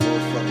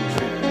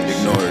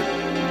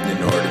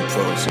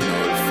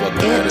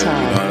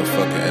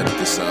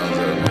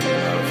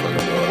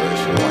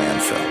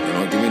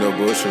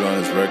bullshit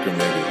on this record,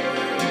 nigga,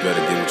 you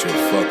better give it your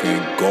fucking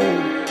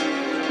gold.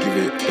 Give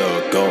it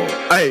the gold.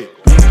 Hey.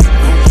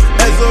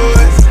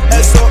 SOS,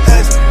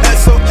 SOS,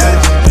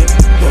 SOS.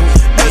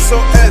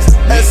 SOS,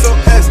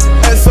 SOS,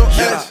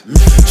 SOS.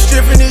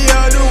 Stripping the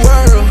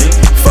underworld.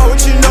 Fuck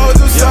what you know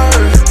is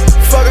absurd.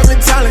 Fuck up in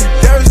talent,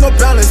 there is no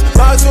balance.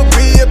 Might as well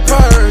be a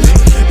purge.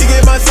 You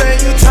get my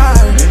saying you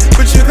tired,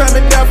 but you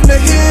coming down from the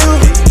hill.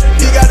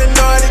 You gotta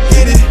know how to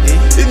get it.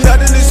 It's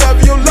nothing to stop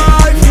your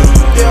life.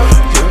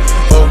 Yeah.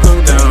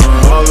 Welcome down,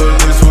 all of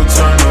this will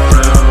turn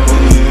around.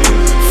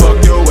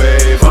 Fuck your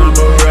wave, I'm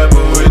a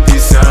rebel with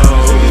these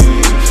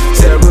sounds.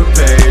 Terror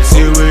page,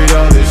 see what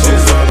all this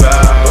shit's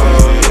about.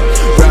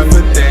 Rap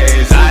for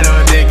days, I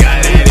don't think I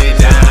let it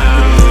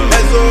down.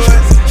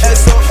 SOS,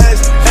 SOS,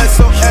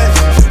 SOS.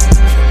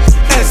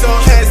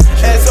 SOS,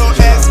 SOS,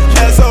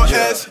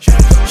 SOS.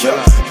 Yo.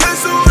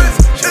 SOS,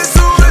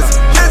 SOS,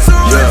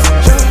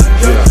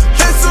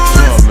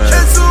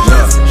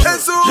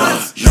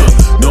 SOS.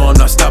 No, I'm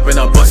not stopping,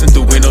 I'm busting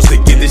through windows to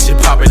get this shit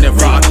poppin' and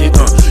rockin'.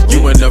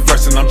 You in the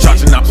verse and I'm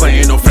charging, not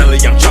playing no friendly,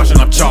 I'm charging,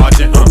 I'm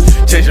charging.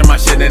 Changing my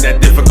shit and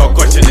that difficult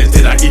question is,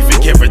 did I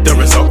even care for the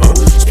result?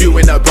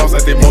 Spewing out balls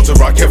like they molten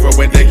rock, ever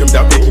when they come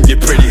down, they can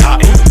get pretty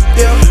hot.